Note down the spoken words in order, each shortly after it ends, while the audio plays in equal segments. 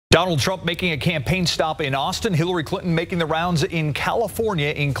Donald Trump making a campaign stop in Austin. Hillary Clinton making the rounds in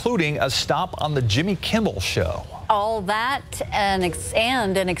California, including a stop on the Jimmy Kimmel Show. All that and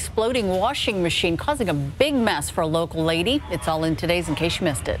an exploding washing machine causing a big mess for a local lady. It's all in today's in case you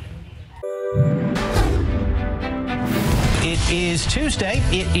missed it. It is Tuesday.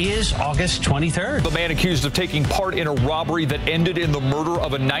 It is August 23rd. The man accused of taking part in a robbery that ended in the murder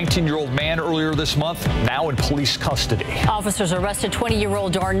of a 19-year-old man earlier this month, now in police custody. Officers arrested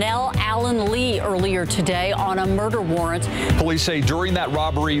 20-year-old Darnell Allen Lee earlier today on a murder warrant. Police say during that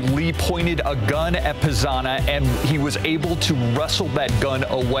robbery, Lee pointed a gun at Pizzana and he was able to wrestle that gun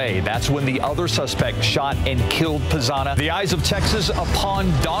away. That's when the other suspect shot and killed Pizzana. The eyes of Texas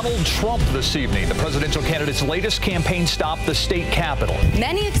upon Donald Trump this evening. The presidential candidate's latest campaign stop, the state capitol.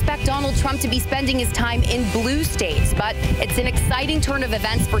 Many expect Donald Trump to be spending his time in blue states, but it's an exciting turn of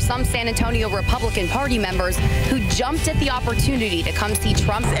events for some San Antonio Republican Party members who jumped at the opportunity to come see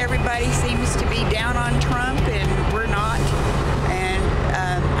Trump. Everybody seems to be down on Trump, and we're not. And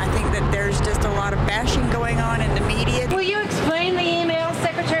I think that there's just a lot of bashing going on in the media. Will you explain the email,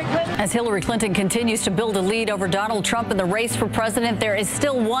 Secretary Clinton? As Hillary Clinton continues to build a lead over Donald Trump in the race for president, there is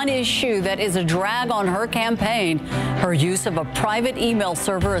still one issue that is a drag on her campaign: her use of a private email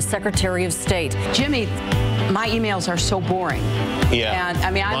server as Secretary of State. Jimmy, my emails are so boring. Yeah. And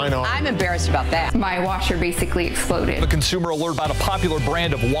I mean, I'm embarrassed about that. My washer basically exploded. A consumer alert about a popular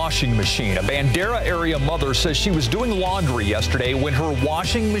brand of washing machine. A Bandera area mother says she was doing laundry yesterday when her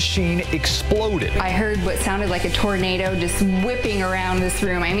washing machine exploded. I heard what sounded like a tornado just whipping around this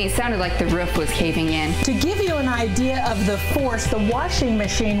room. I mean, it sounded like the roof was caving in. To give you an idea of the force, the washing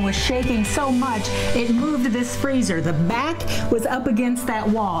machine was shaking so much it moved this freezer. The back was up against that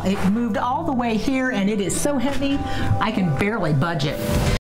wall. It moved all the way here, and it is so heavy I can barely budge it.